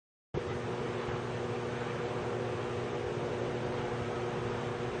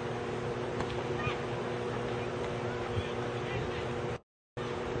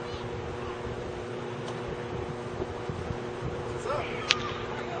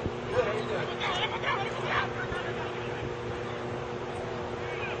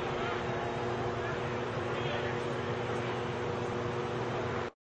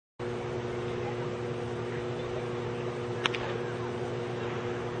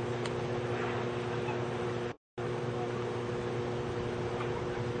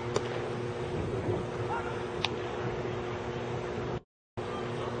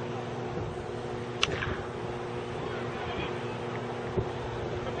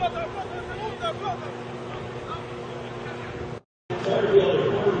Center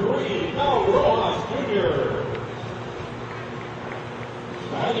fielder, number 3, Cal Rojas Jr.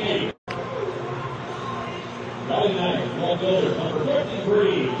 98. 99, left fielder, number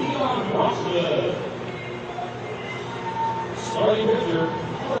 53, Dion Rosswood. Starting pitcher.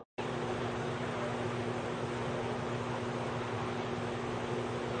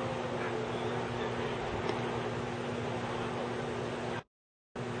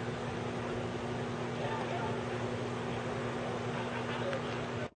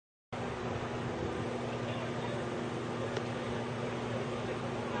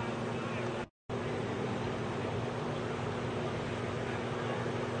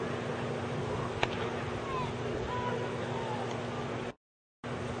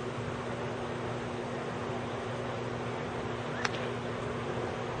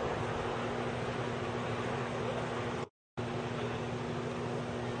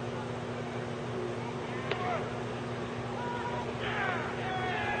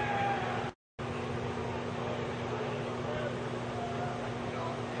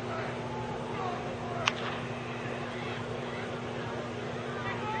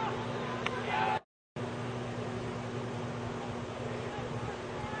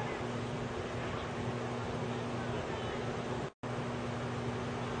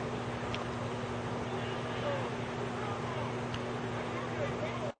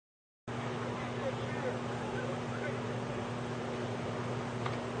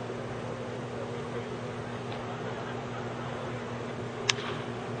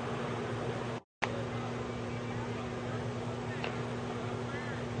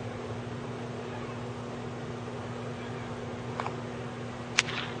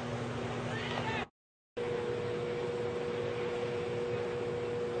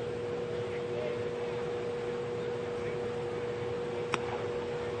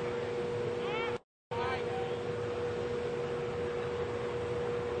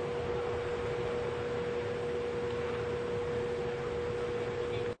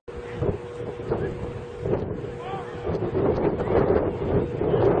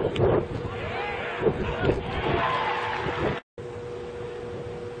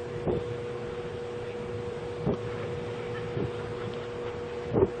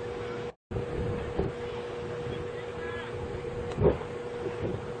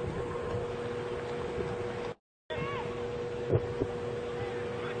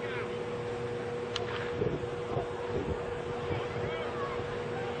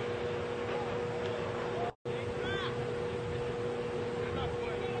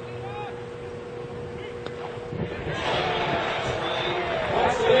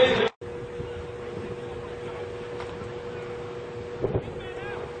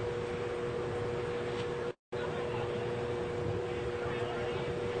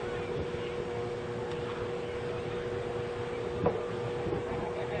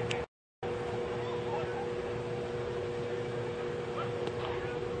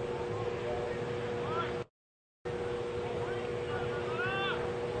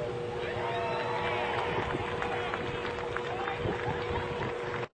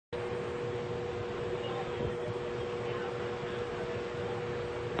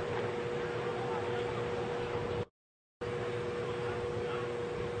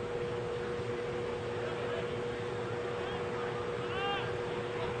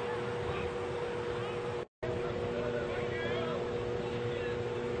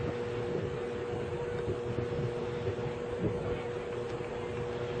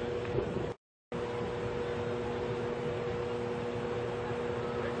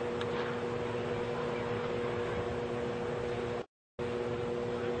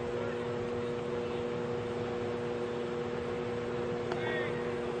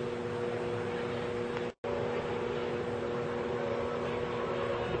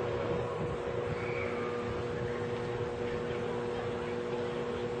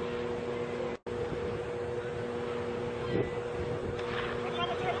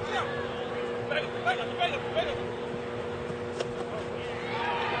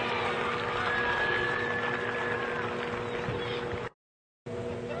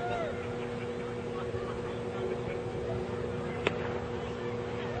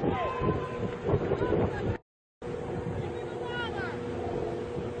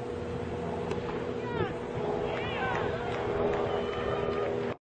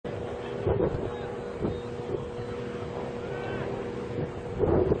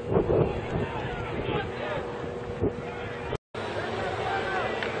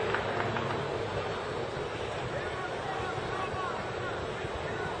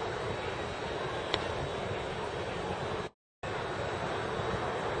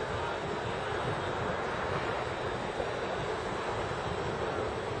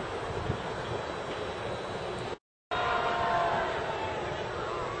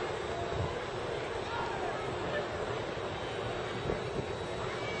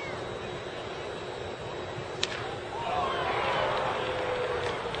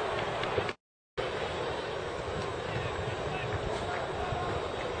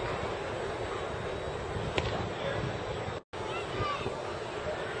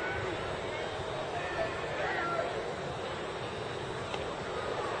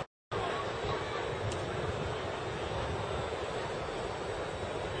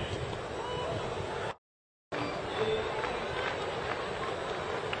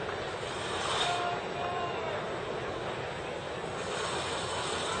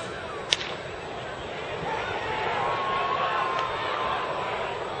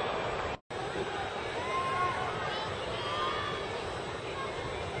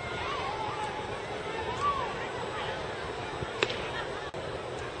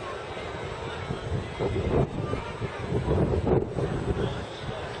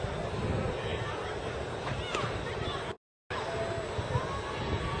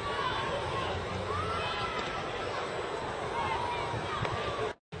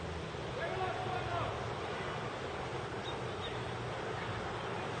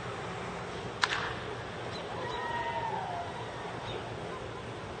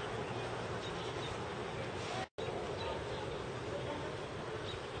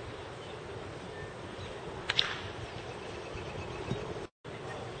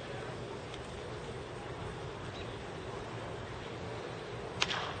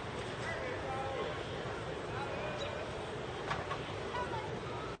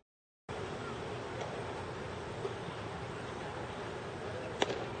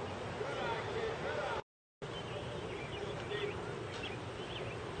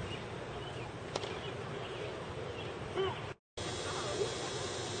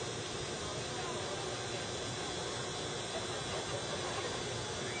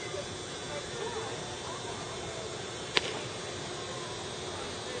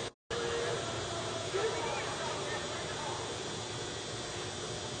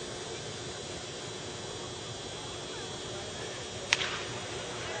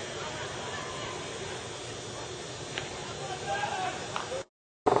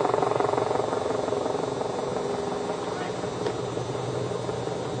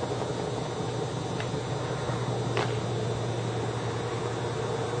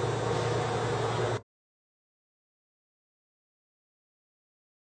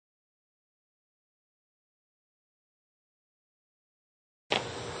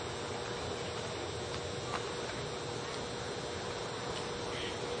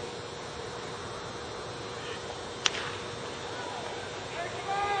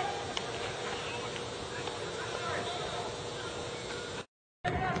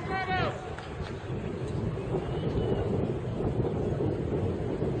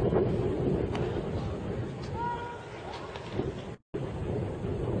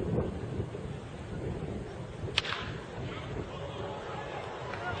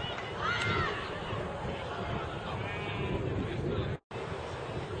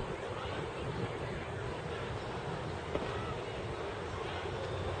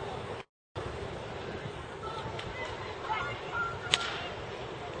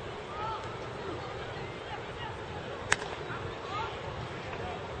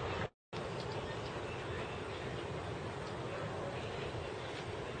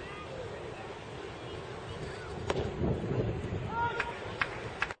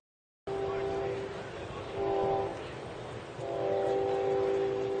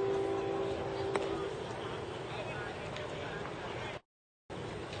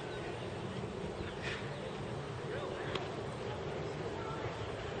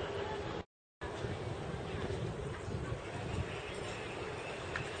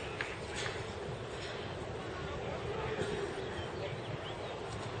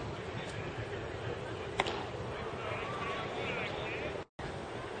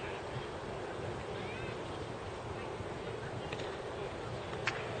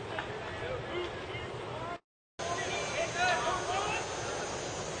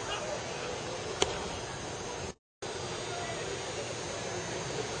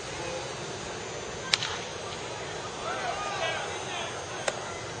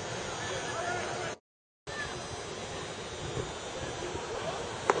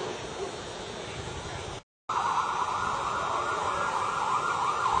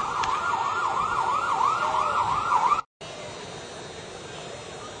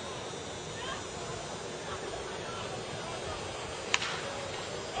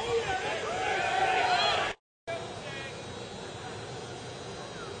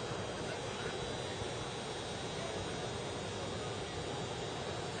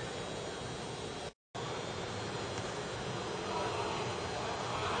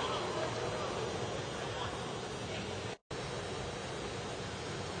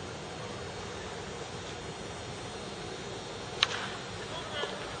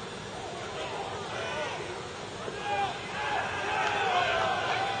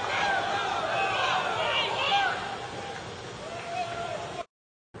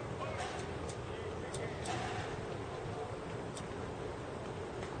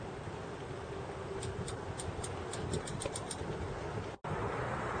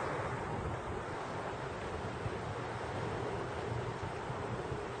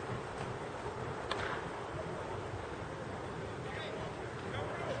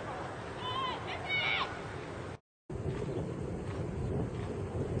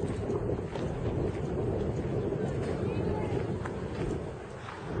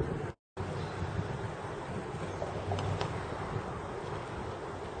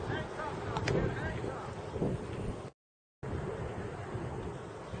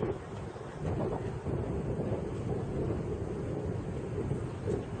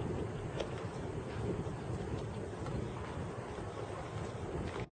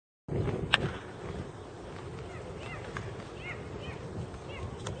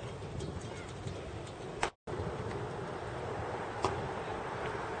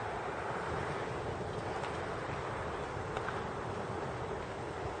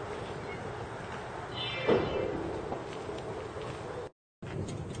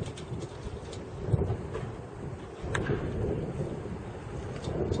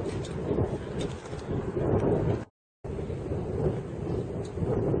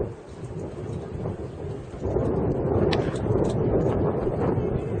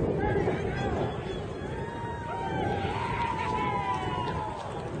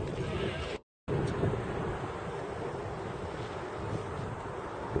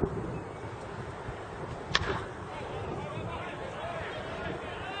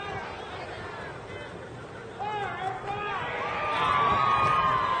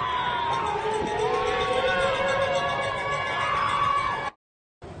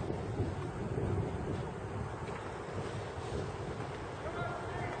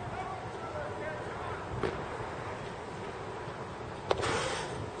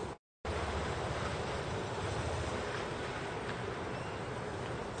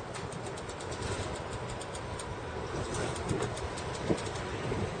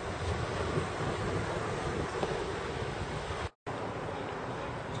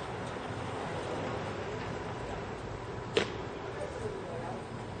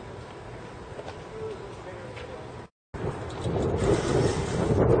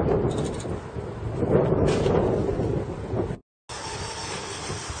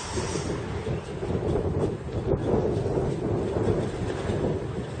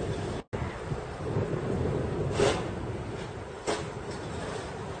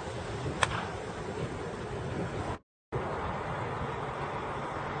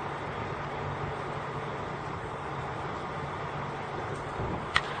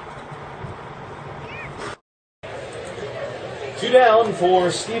 Two down for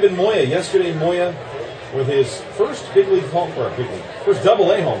Stephen Moya. Yesterday, Moya with his first big league home, or first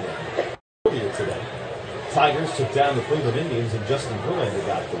double-A home run earlier today. Tigers took down the Cleveland Indians, and Justin Verlander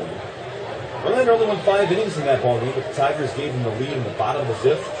got the win. Verlander only won 5 innings in that ball game, but the Tigers gave him the lead in the bottom of the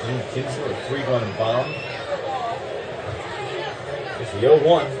 5th. Gene Kinsler, a 3-run bomb. It's the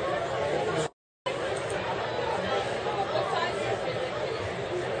 0-1.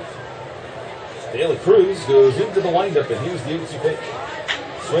 De La Cruz goes into the windup, and here's the 0-2 pitch.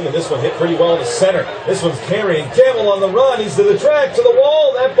 Swinging this one, hit pretty well to center. This one's carrying Campbell on the run. He's to the track, to the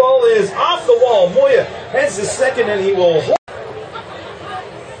wall. That ball is off the wall. Moya heads to second, and he will hold.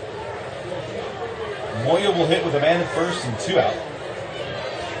 Moya will hit with a man at first and 2 out.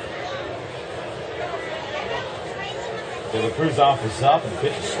 De La Cruz offers up, and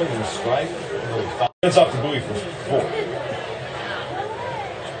pitches swinging a strike. It's off the buoy for 4.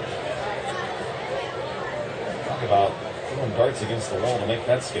 About throwing darts against the wall to make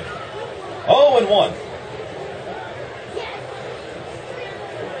that skip. 0-1.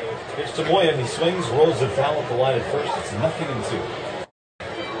 Pitch to Moya, and he swings, rolls it foul at the line at first. It's 0-2.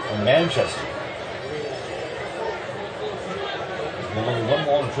 From Manchester. And only one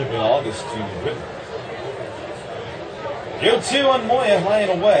long trip in August to Britain. 0-2 on Moya, high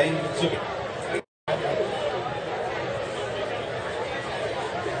and away. He took it.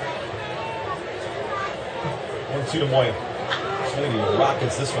 1-2 to Moya. Swinging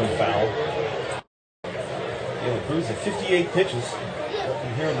rockets this one foul. De La Cruz at 58 pitches.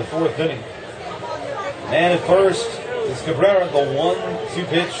 Here in the 4th inning. Man at first is Cabrera, the 1-2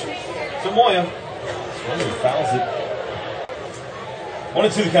 pitch to Moya. Swinging, fouls it.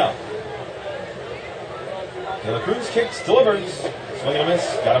 1-2 the count. De La Cruz kicks, delivers. Swing and a miss.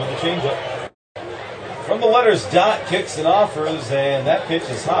 Got him with the changeup. From the letters, Dot kicks and offers, and that pitch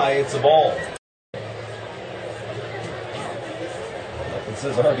is high. It's a ball. It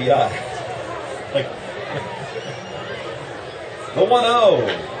says RBI. Like the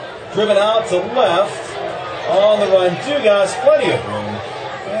 1-0. Driven out to left. On the run, Dugas, plenty of room.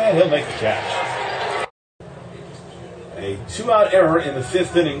 And he'll make the catch. A 2-out error in the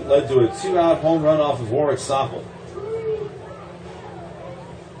 5th inning led to a 2-out home run off of Warwick Soppel.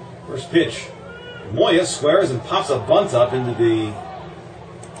 First pitch. Moya squares and pops a bunt up into the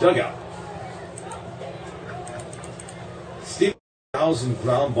dugout. 1,000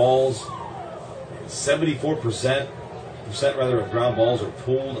 ground balls, 74% of ground balls are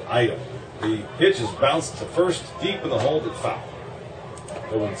pulled item. The pitch is bounced to first, deep in the hole, but foul.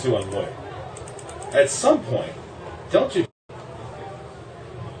 0-2 on Moya. At some point, don't you?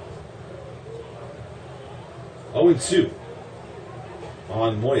 0-2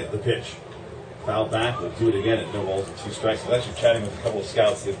 on Moya, the pitch. Foul back, we'll do it again at no balls and 2 strikes. I was actually chatting with a couple of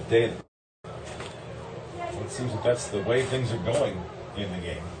scouts the other day. It seems that that's the way things are going in the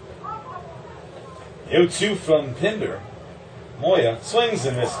game. 0-2 from Pinder. Moya swings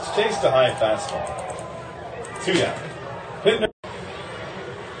and misses. Chased a high fastball. 2 down. Pinder.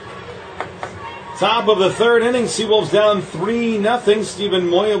 Top of the 3rd inning. Seawolves down 3-0. Stephen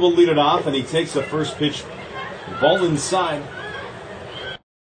Moya will lead it off, and he takes the first pitch. Ball inside.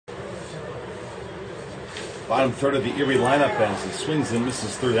 Bottom third of the Erie lineup as he swings and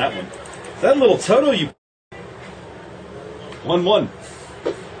misses through that one. That little Toto you... 1-1.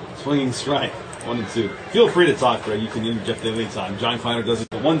 Swinging strike. 1-2. Feel free to talk, Greg. You can interject at any time. John Kleiner does it.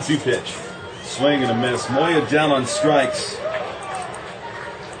 The 1-2 pitch. Swing and a miss. Moya down on strikes.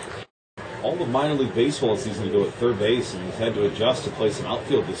 All the minor league baseball season to go at third base, and he's had to adjust to play some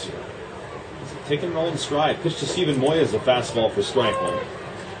outfield this year. He's taking it all in stride. Pitch to Stephen Moya is a fastball for strike one.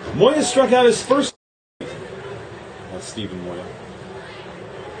 Moya struck out his first. That's Stephen Moya.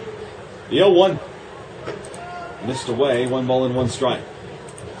 The 0-1. Missed away. 1 ball and 1 strike.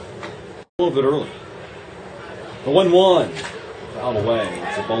 A little bit early. The 1-1. Fouled away.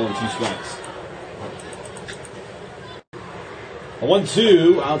 It's a ball and 2 strikes. A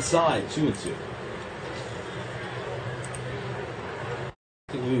 1-2 outside. 2-2.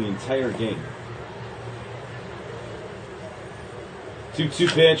 I think the entire game. 2-2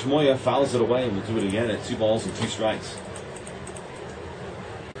 pitch. Moya fouls it away, and we'll do it again at 2 balls and 2 strikes.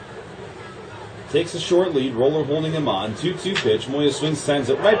 Takes a short lead. Roller holding him on. 2-2 pitch. Moya swings, sends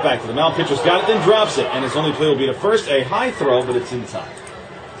it right back to the mound. Pitcher's got it, then drops it. And his only play will be to first. A high throw, but it's in time.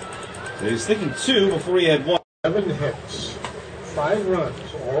 So he's thinking 2 before he had 1. 7 hits, 5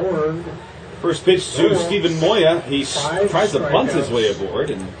 runs, all earned. First pitch to Stephen Moya. He tries to bunt his way aboard.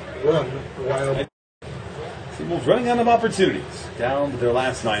 And 1 wild. Seawolves running out of opportunities. Down to their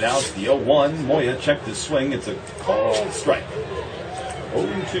last 9 outs. The 0-1. Moya checked his swing. It's a called strike.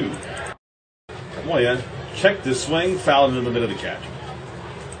 0-2. Moya checked his swing, fouled into the middle of the catch.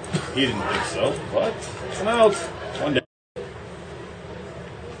 He didn't think so, but it's an out. 1 down.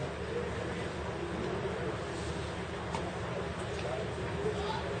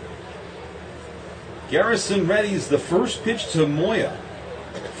 Garrison readies the first pitch to Moya.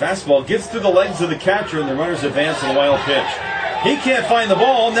 Fastball gets through the legs of the catcher, and the runners advance on a wild pitch. He can't find the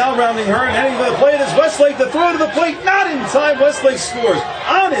ball. Now rounding her and heading to the plate is Westlake. The throw to the plate, not in time. Westlake scores.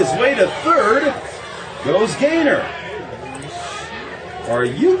 On his way to third goes Gaynor. Are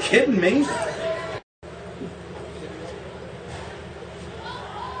you kidding me?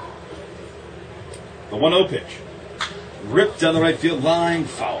 The 1-0 pitch. Ripped down the right field line.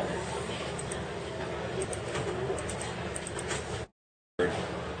 Foul. A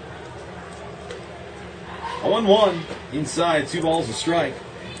 1-1. Inside. 2 balls, a strike.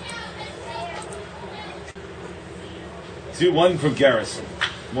 2-1 from Garrison.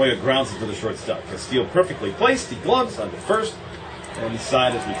 Moya grounds it to the shortstop. Castillo perfectly placed. He gloves onto first. And the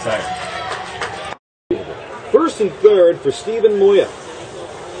side is retired. First and third for Stephen Moya.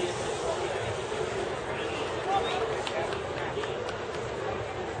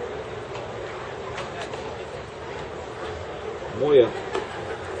 Moya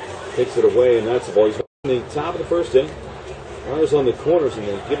takes it away, and that's the ball. He's on the top of the first inning. Runners on the corners, and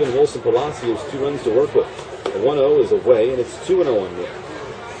they've given Wilson Palacios 2 runs to work with. The 1-0 is away, and it's 2-0 on Moya.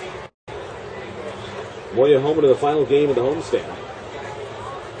 Moya home into the final game of the homestand.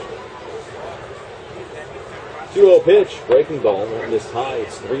 2-0 pitch, breaking ball, on this high,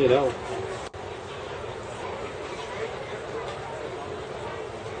 it's 3-0.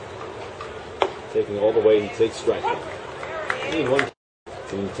 Taking all the way, he takes strike one.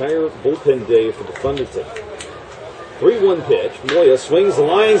 It's an entire bullpen day for the Thunder team. 3-1 pitch. Moya swings the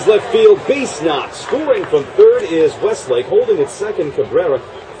lines left field. Base knock. Scoring from third is Westlake. Holding at second, Cabrera.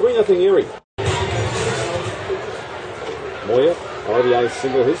 3-0 Erie. Moya, RBI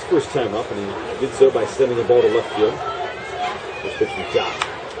single his first time up, and he did so by sending the ball to left field. This pitch from Josh.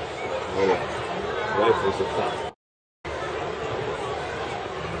 Moya rifles the top.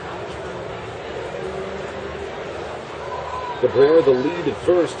 Cabrera the lead at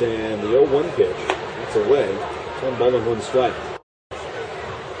first, and the 0-1 pitch. It's away. 1 ball and 1 strike.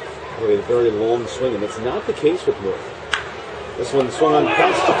 Really a very long swing, and that's not the case with Moya. This one swung on,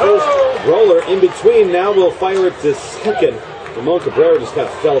 bounced to first. Roller in between. Now we'll fire it to second. Ramon Cabrera just kind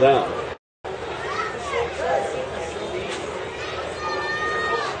of fell down.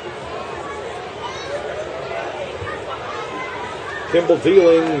 Kimball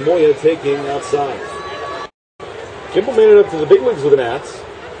dealing. Moya taking outside. Kimball made it up to the big leagues with the Nats.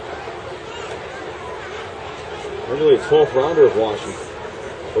 Originally a 12th rounder of Washington.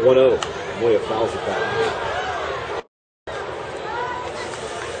 The 1-0. Moya fouls it back.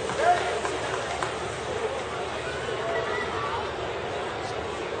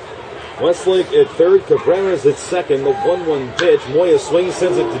 Westlake at third, Cabrera's at second. The 1-1 pitch. Moya swings,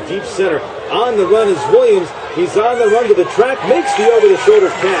 sends it to deep center. On the run is Williams. He's on the run to the track, makes the over-the-shoulder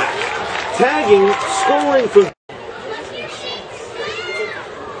catch. Tagging, scoring from...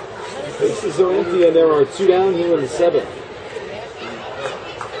 Bases are empty, and there are 2 down here in the 7th.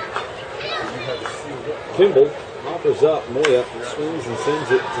 Kimball hoppers up. Moya swings and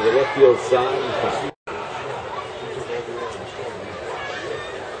sends it to the left field side.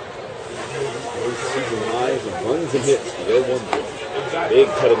 Season highs and runs and hits. The 0-1 big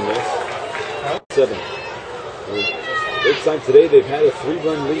cutting miss. 7. Third time today they've had a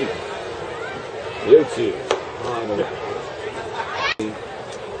 3-run lead. The 0-2. High and away.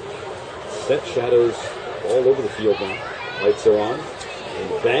 Set shadows all over the field now. Lights are on. And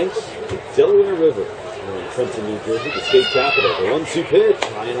the banks, the Delaware River. In Trenton, New Jersey, the state capital. The 1-2 pitch.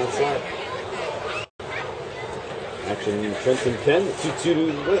 High and outside. Action Trenton 10, the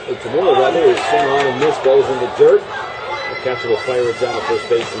 2-2 tomorrow rather is swung on and missed. Ball's in the dirt. The catcher will fire it down to first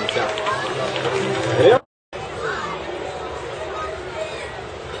base in time. There.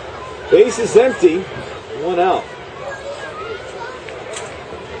 Base is empty. 1 out.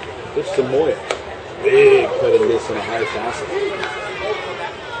 Pitch to Moya. Big cut and miss on a high fastball.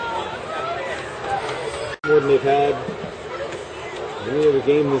 More than they've had in any other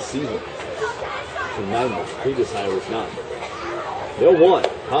game this season. 9 months. Previous high was 9. 0-1.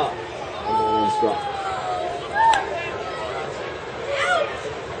 Hop. And strong.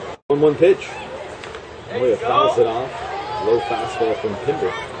 1-1 pitch. Moya fouls it off. Low fastball from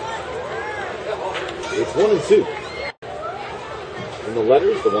Pinder. It's 1-2. In the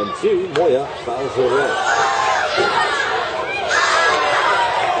letters, the 1-2. Moya fouls it away.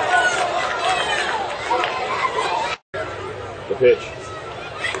 The pitch.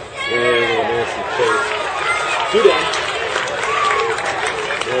 And a nasty chase. 2 down.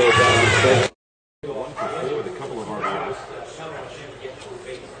 Moya down. 1 for 4 with a couple of RBIs.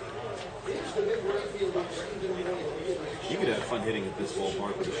 You could have fun hitting at this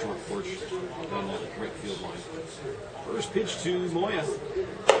ballpark with a short porch down that right field line. First pitch to Moya.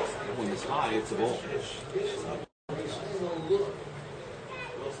 That one is high. It's a ball.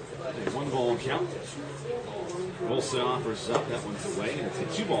 A 1-ball count. Wilson offers up. That one's away, and it's a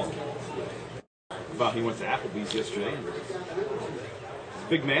 2-ball count. He went to Applebee's yesterday.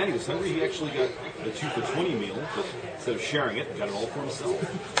 Big man, he was hungry. He actually got the 2 for $20 meal, but instead of sharing it, got it all for himself.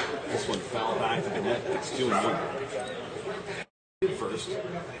 This one fouled back to the net. It's 2-1. First.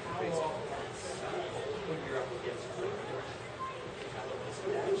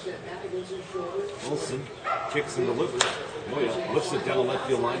 Wilson kicks and delivers. Moya lifts it down the left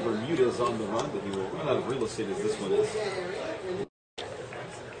field line. Bermuda's on the run, but he will run out of real estate as this one is.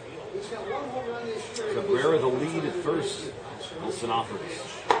 Cabrera the lead at first. Wilson offers.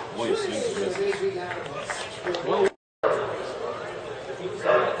 Moya swings and misses. Well,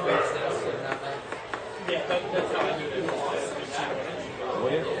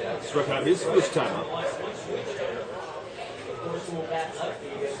 Moya struck out his first time up.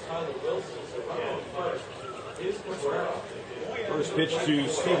 First pitch to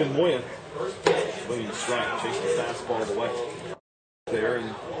Stephen Moya. Swinging strike, chasing the fastball away. There, and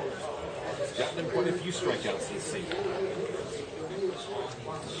he's gotten quite a few strikeouts this season.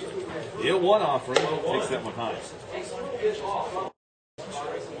 The 0-1 offering takes that one high.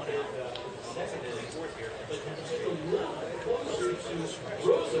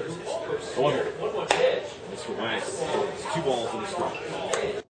 Mr. Wang, it's 2 balls and a strike.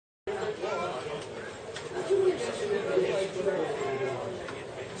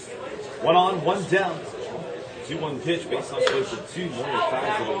 1 on, 1 down. 2-1 pitch, base on play for 2. Moya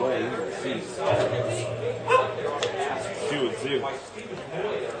fouls it away. Sees 2-2.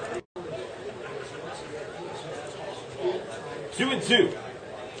 2-2.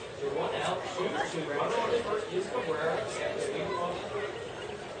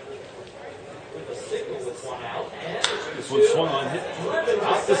 This one swung on, hit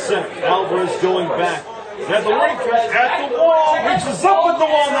out the center. Alvarez going back. At the Lakers, at the wall, reaches up at the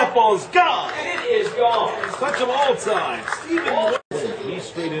wall, and that ball is gone. It is gone. Touch of all time. Stephen Wilson, he's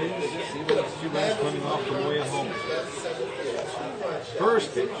straight in. See what else 2 runs coming off the Moya home.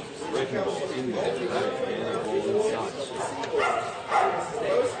 First pitch, breaking ball in there, and a ball inside.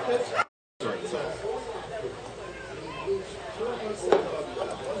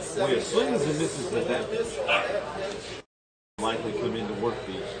 Moya swings and misses the net. Likely come in to work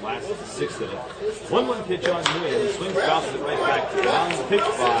the last of the sixth inning. 1-1 pitch on Moya. He swings, bounces it right back to on the pitch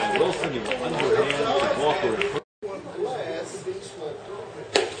by Wilson. He was underhand to Walker.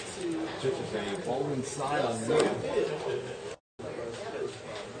 Pitches a ball inside on Moya.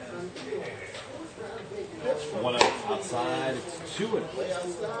 1-0 outside. It's 2-0.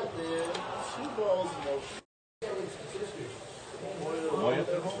 Moya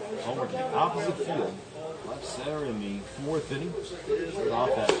over to the opposite field. Left center in the fourth inning.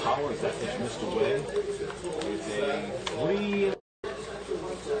 Off that power as that pitch missed away. It's a 3.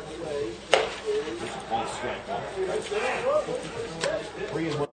 Ball strike one.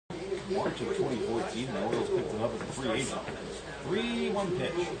 3-1. March of 2014, the Orioles picked him up as a free agent. 3-1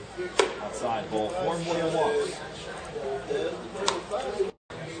 pitch. Outside ball 4. Moya walks.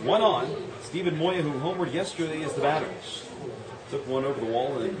 1 on. Stephen Moya, who homered yesterday, is the batter. Took one over the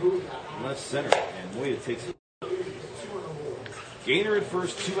wall in left center, and Moya takes it. Gainer at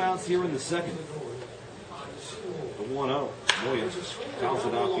first, 2 outs here in the second. The 1-0. Moya fouls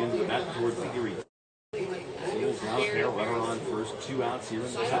it out into the bat towards the Erie. Seals out there, runner on first, 2 outs here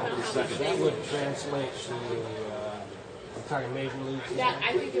in the top of the second. That would translate to, I'm talking major league. Yeah,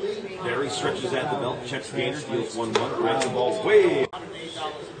 I think it was major. Barry stretches at the belt, checks Gainer, deals 1-1, grabs the ball way.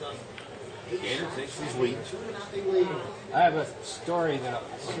 Gainer takes his lead. I have a story that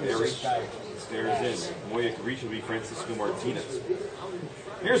Barry stares in. Moya could reach will be Francisco Martinez.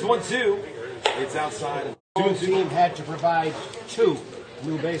 Here's 1-2. It's outside. the home team had to provide 2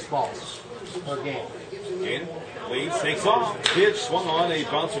 new baseballs per game. Gainer leads, takes off. Pitch swung on, a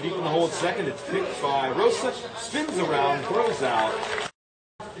bouncer deep in the hole at second. It's picked by Rosa. Spins around, throws out.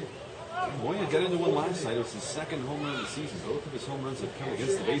 Moya got into one last night. It was his second home run of the season. Both of his home runs have come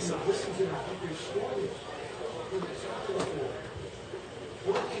against the baseballs.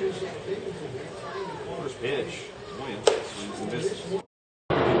 First pitch. Moya swings and misses.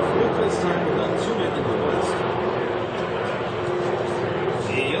 This time with Altoona in the west.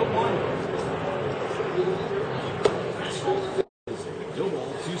 The 0-1. No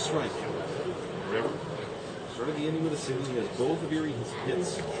ball, 2 strike. River started the inning with a single. He has both of Erie's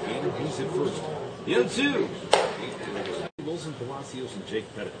hits. Gainer beats it first. The 0-2. Wilson, Palacios, and Jake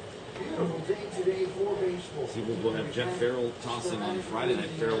Pettit. Seawolves will have Jeff Farrell tossing on Friday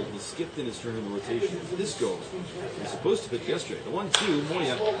night. Farrell was skipped in his turn in the rotation. This goes. He was supposed to pitch yesterday. The 1-2.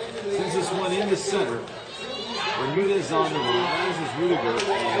 Moya sends this one in the center. Bermudez on the rise is Rudiger,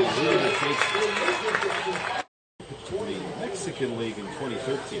 and Rudiger takes the Mexican League in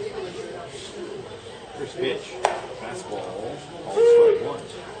 2013. First pitch. Fastball. Ball strike 1.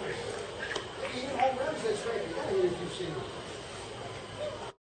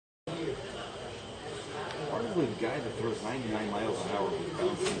 Arguably the guy that throws 99 miles an hour with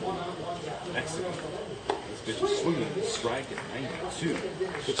bouncing Mexican. This pitch is swinging a strike at 92.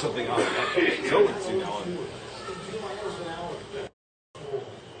 Put something on that. It's 0-2 now.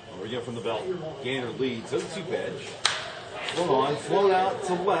 Over again from the belt. Gainer leads. 0-2 pitch. Swung on, float out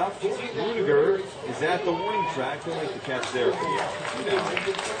to left. Rudiger is at the warning track. He'll make the catch there for the out.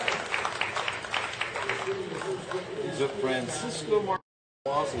 He's up Francisco Martinez.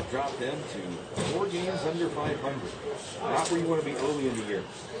 Loss will drop them to 4 games under 500. Not where you want to be early in the year.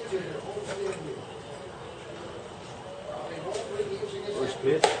 First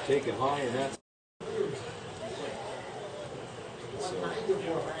pitch, taken high, and that's so.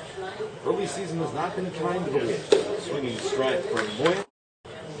 Early season has not been kind to the Wolves. Swinging strike from Moya.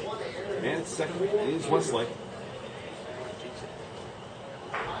 And second is Westlake.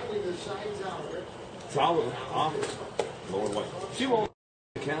 Tyler off lower right. 2-0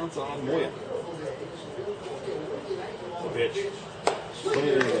 counts on Moya. The pitch. Swing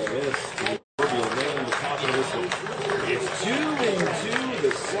and miss to the proverbial man on the top of this one. It's 2-2,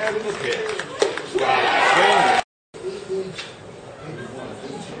 the 7th pitch. Wow.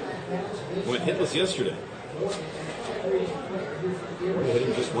 Went hitless yesterday. We're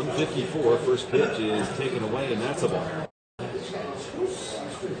hitting just 154. First pitch is taken away, and that's a ball.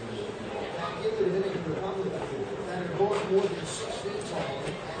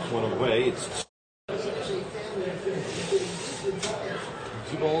 One away. It's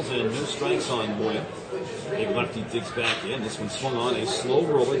 2 balls and no strikes on Moya. Big lefty digs back in. This one swung on a slow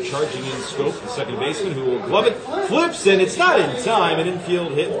roller, charging in scope. The second baseman who will glove it, flips, and it's not in time. An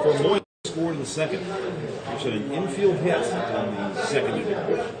infield hit for Moya. Scored in the second. Actually, an infield hit on the second inning.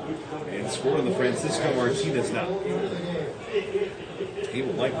 And scored on the Francisco Martinez now. He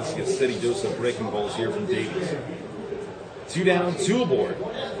would like to see a steady dose of breaking balls here from Davies. 2 down, 2 aboard.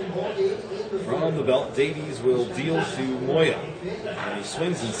 From the belt, Davies will deal to Moya. And he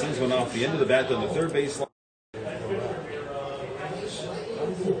swings and sends one off the end of the bat on the third base line.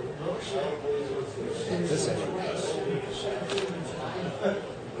 This inning.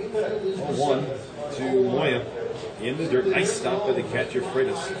 1 to Moya. In the dirt. Nice stop by the catcher,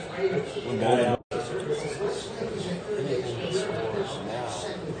 Freitas. One ball.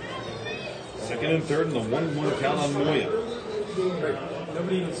 Second and third, and the 1-1 count on Moya.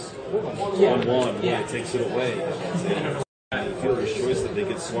 1-1. Moya takes it away. It's a fielder's choice that they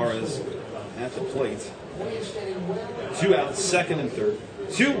get Suarez at the plate. 2 out, second and third.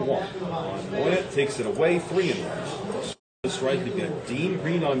 2-1 on Moya. Takes it away. 3-1. The strike, you've got Dean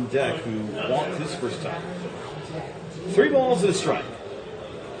Green on deck, who walked his first time. 3 balls and a strike.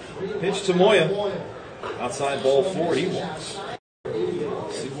 Pitch to Moya. Outside ball 4, he walks.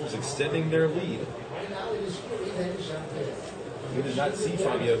 Seawolves extending their lead. We did not see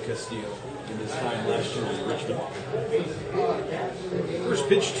Fabio Castillo in his time last year with Richmond. First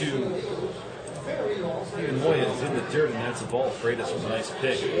pitch to Steven Moya is in the dirt, and that's a ball. Freitas was a nice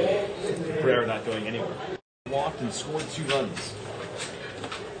pick. Cabrera not going anywhere. Walked and scored 2 runs.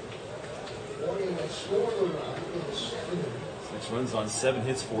 6 runs on 7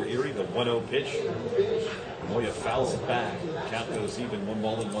 hits for Erie. The 1-0 pitch. Moya fouls it back. Count goes even. 1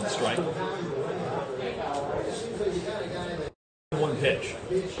 ball and 1 strike. 1 pitch.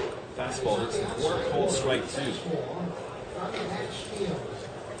 Fastball hits the corner. Cold strike 2.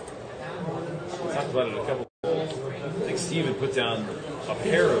 We talked about it a couple. I think Steven put down a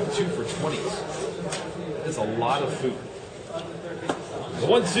pair of 2 for 20s. That's a lot of food. The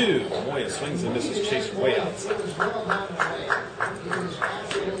 1-2. Moya swings and misses. Chased way outside.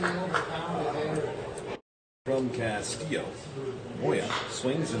 From Castillo. Moya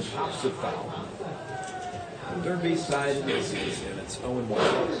swings and pops it foul. The third base side misses, and it's 0-1.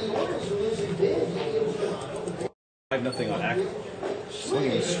 5-0 on Akron.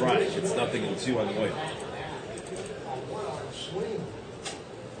 Swinging a strike. It's 0-2 on Moya.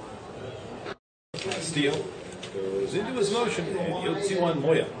 Castillo goes into his motion, and 0-2 on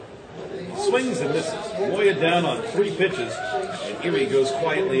Moya. Swings and misses. Moya down on 3 pitches, and Erie goes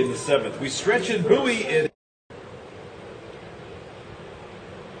quietly in the 7th. We stretch and buoy in.